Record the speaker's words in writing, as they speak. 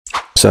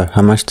So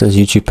how much does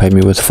YouTube pay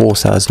me with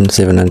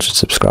 4,700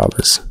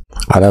 subscribers?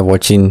 I love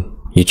watching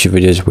YouTube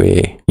videos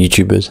where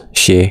YouTubers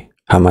share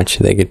how much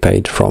they get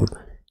paid from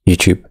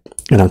YouTube.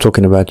 And I'm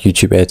talking about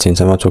YouTube Adsense.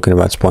 I'm not talking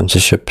about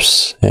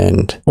sponsorships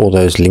and all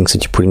those links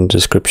that you put in the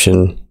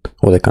description,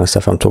 all that kind of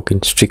stuff. I'm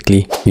talking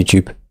strictly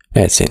YouTube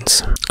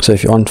Adsense. So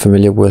if you aren't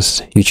familiar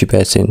with YouTube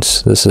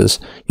Adsense, this is,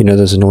 you know,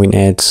 those annoying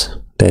ads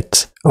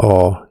that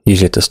are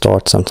usually at the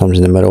start, sometimes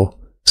in the middle,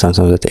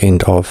 sometimes at the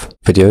end of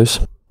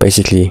videos.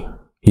 Basically,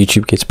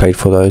 YouTube gets paid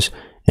for those,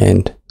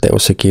 and they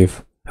also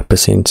give a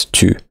percent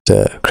to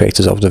the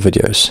creators of the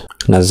videos.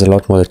 Now there's a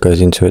lot more that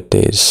goes into it.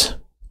 There's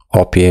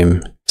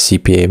RPM,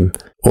 CPM,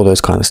 all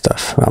those kind of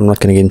stuff. I'm not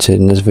going to get into it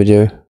in this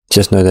video.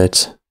 Just know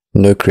that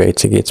no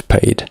creator gets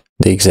paid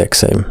the exact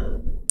same,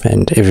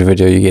 and every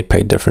video you get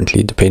paid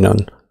differently depending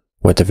on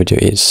what the video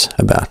is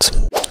about.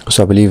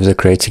 So I believe the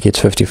creator gets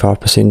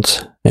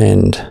 55%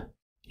 and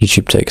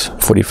YouTube takes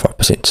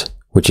 45%,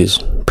 which is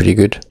pretty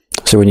good.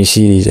 So when you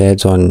see these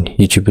ads on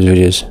YouTubers'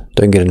 videos,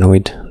 don't get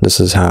annoyed. This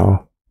is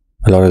how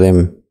a lot of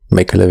them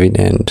make a living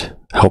and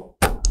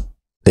help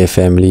their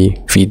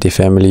family, feed their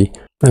family,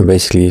 and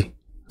basically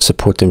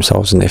support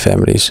themselves and their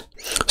families.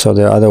 So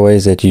there are other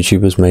ways that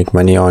YouTubers make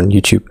money on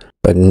YouTube,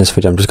 but in this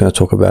video I'm just going to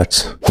talk about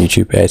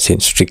YouTube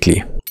AdSense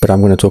strictly. But I'm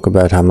going to talk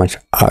about how much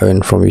I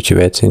earn from YouTube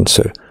AdSense.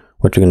 So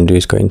what we're going to do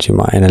is go into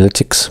my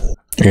analytics,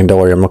 and don't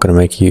worry, I'm not going to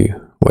make you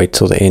wait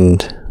till the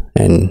end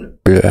and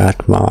blur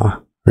out my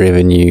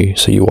revenue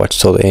so you watch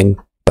till the end.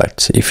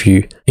 But if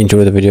you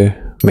enjoy the video,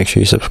 make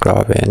sure you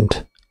subscribe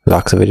and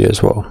like the video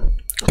as well.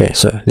 Okay,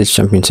 so let's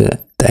jump into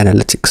the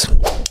analytics.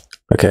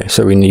 Okay,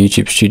 so in the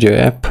YouTube Studio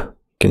app, you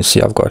can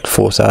see I've got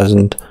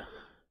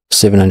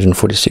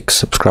 4,746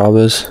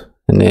 subscribers,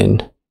 and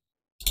then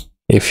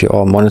if you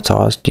are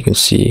monetized, you can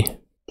see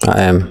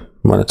I am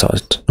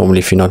monetized. Normally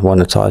if you're not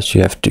monetized,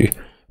 you have to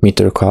meet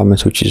the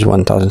requirements, which is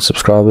 1,000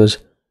 subscribers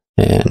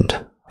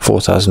and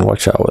 4,000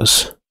 watch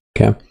hours.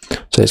 Okay,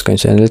 so let's go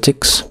into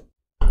analytics.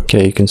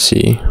 Okay, you can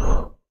see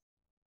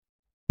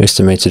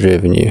estimated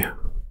revenue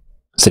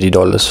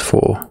 $30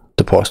 for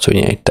the past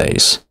 28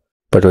 days.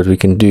 But what we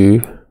can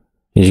do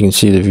is, you can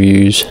see the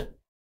views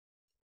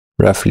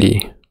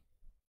roughly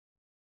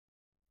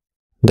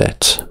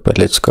that. But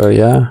let's go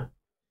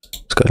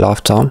let's go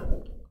lifetime,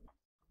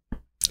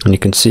 and you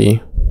can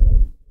see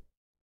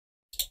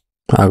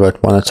I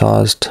got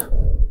monetized.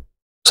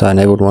 So I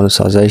enabled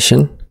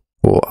monetization,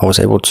 or I was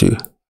able to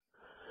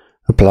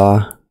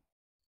apply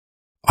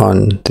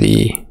on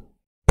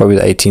probably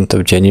the 18th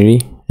of January,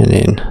 and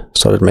then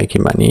started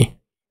making money.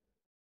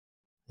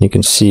 You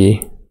can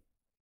see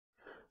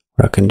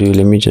what I can do.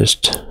 Let me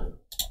just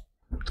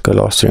go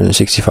last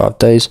 365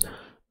 days,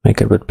 make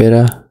it a bit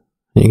better,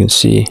 and you can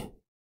see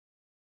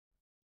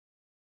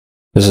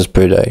this is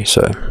per day,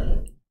 so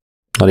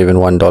not even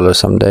 $1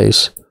 some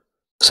days,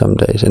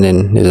 and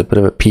then there's a bit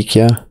of a peak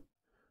here.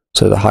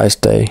 So the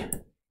highest day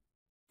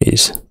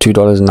is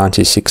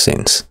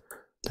 $2.96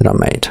 that I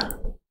made.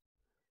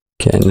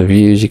 Okay, and the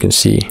views, you can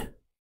see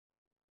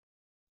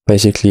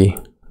basically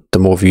the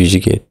more views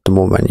you get, the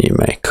more money you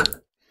make.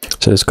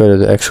 So let's go to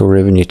the actual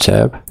revenue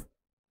tab,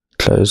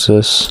 close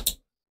this.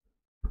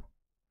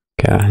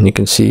 Okay, and you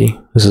can see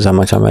this is how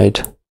much I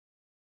made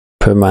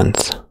per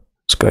month.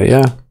 Let's go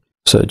here.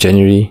 So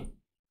January,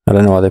 I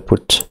don't know why they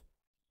put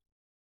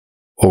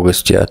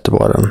August here at the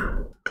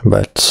bottom,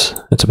 but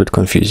it's a bit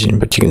confusing.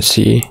 But you can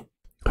see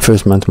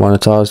first month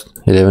monetized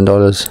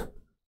 $11,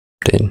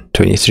 then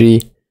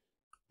 23,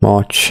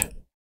 March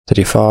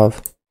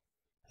 35,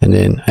 and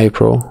then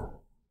April,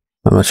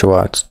 I'm not sure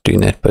why it's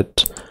doing that,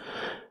 but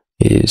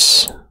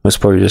it's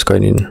probably just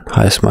going in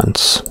highest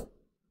months.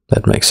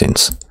 That makes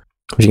sense.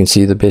 As you can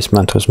see, the best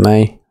month was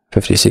May,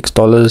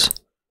 $56.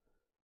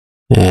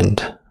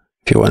 And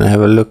if you want to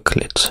have a look,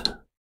 let's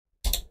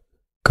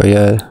go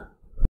here,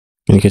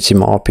 and you can see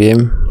my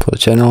RPM for the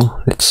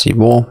channel. Let's see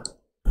more.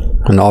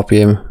 And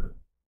RPM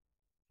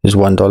is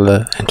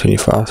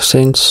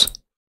 $1.25,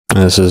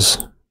 and this is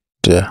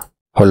the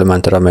whole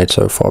amount that I made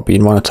so far,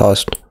 being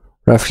monetized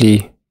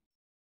roughly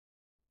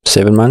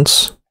 7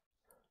 months.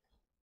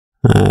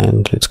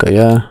 And let's go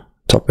here,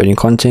 top rating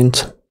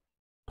content.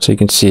 So you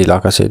can see,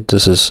 like I said,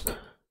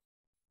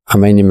 I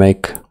mainly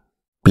make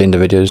Blender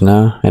videos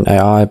now and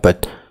AI,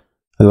 but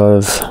a lot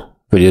of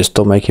videos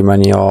still making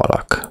money are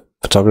like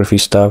photography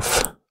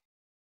stuff.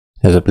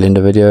 There's a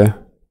Blender video, you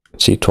can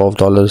see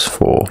 $12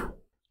 for,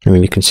 and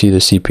then you can see the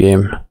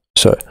CPM.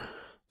 So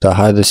the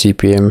higher the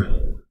CPM,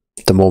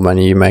 the more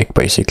money you make,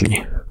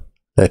 basically.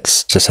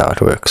 That's just how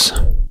it works.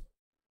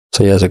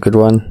 So here's a good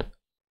one,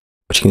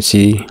 but you can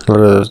see a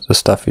lot of the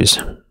stuff is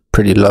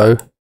pretty low.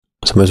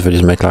 So most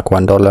videos make like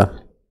 $1.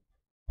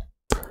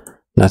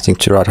 Nothing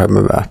to write home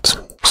about.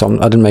 So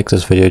I didn't make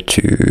this video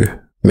to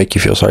make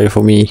you feel sorry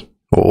for me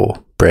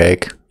or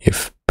brag,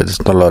 but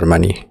it's not a lot of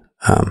money.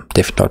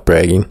 Definitely not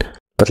bragging.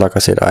 But like I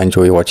said, I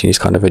enjoy watching these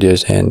kind of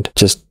videos, and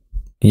just,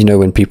 you know,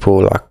 when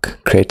people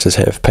like creators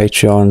have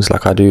Patreons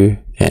like I do,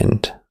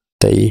 and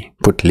they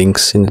put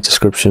links in the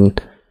description,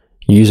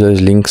 use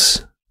those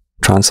links,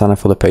 try and sign up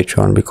for the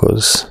Patreon,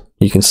 because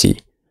you can see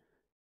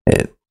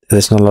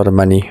there's not a lot of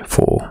money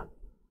for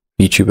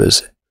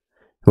YouTubers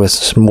with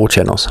small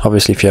channels.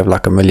 Obviously, if you have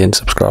like 1 million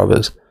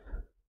subscribers,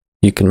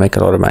 you can make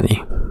a lot of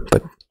money,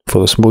 but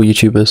for the small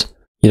YouTubers,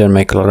 you don't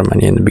make a lot of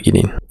money in the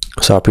beginning.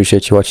 So I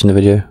appreciate you watching the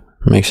video.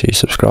 Make sure you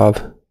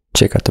subscribe,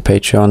 check out the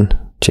Patreon,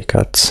 check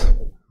out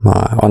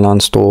my online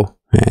store,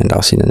 and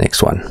I'll see you in the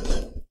next one.